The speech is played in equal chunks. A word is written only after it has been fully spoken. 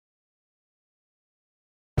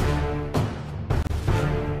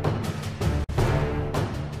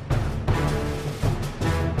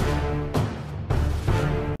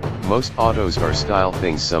Most autos are style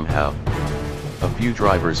things somehow. A few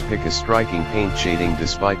drivers pick a striking paint shading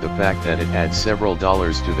despite the fact that it adds several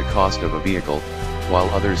dollars to the cost of a vehicle, while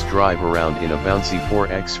others drive around in a bouncy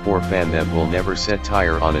 4x4 fan that will never set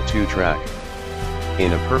tire on a 2-track.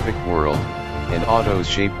 In a perfect world, an auto's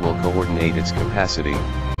shape will coordinate its capacity,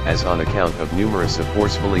 as on account of numerous a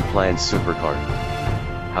forcefully planned supercar.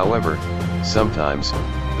 However, sometimes,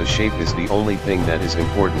 the shape is the only thing that is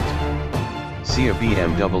important. See a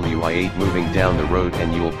BMW i8 moving down the road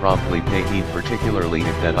and you'll promptly pay heed, particularly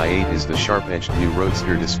if that i8 is the sharp-edged new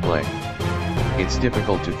roadster display. It's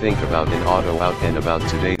difficult to think about an auto out and about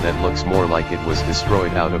today that looks more like it was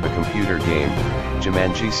destroyed out of a computer game,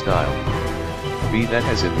 Jumanji style. Be that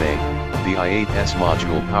as it may, the i8's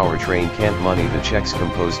module powertrain can't money the checks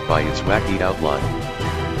composed by its wacky outline.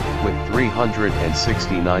 With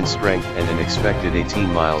 369 strength and an expected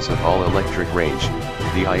 18 miles of all-electric range,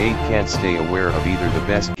 the i8 can't stay aware of either the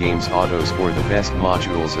best games autos or the best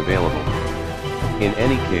modules available. In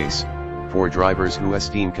any case, for drivers who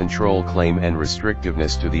esteem control, claim and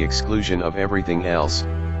restrictiveness to the exclusion of everything else,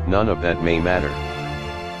 none of that may matter.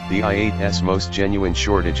 The i8's most genuine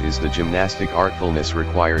shortage is the gymnastic artfulness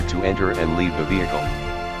required to enter and leave the vehicle.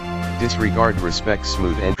 Disregard respect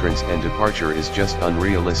smooth entrance and departure is just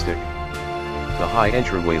unrealistic. The high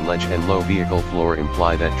entryway ledge and low vehicle floor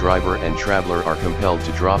imply that driver and traveler are compelled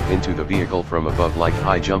to drop into the vehicle from above like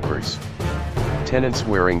high jumpers. Tenants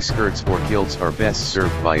wearing skirts or kilts are best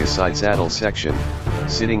served by a side saddle section,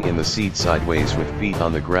 sitting in the seat sideways with feet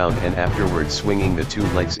on the ground and afterwards swinging the two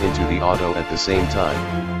legs into the auto at the same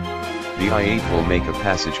time. The i8 will make a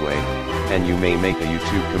passageway, and you may make a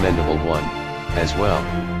YouTube commendable one, as well.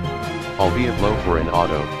 Albeit low for an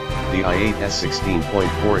auto, the i8's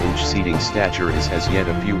 16.4-inch seating stature is as yet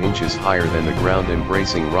a few inches higher than the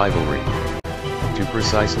ground-embracing rivalry. To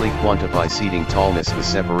precisely quantify seating tallness, the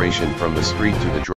separation from the street to the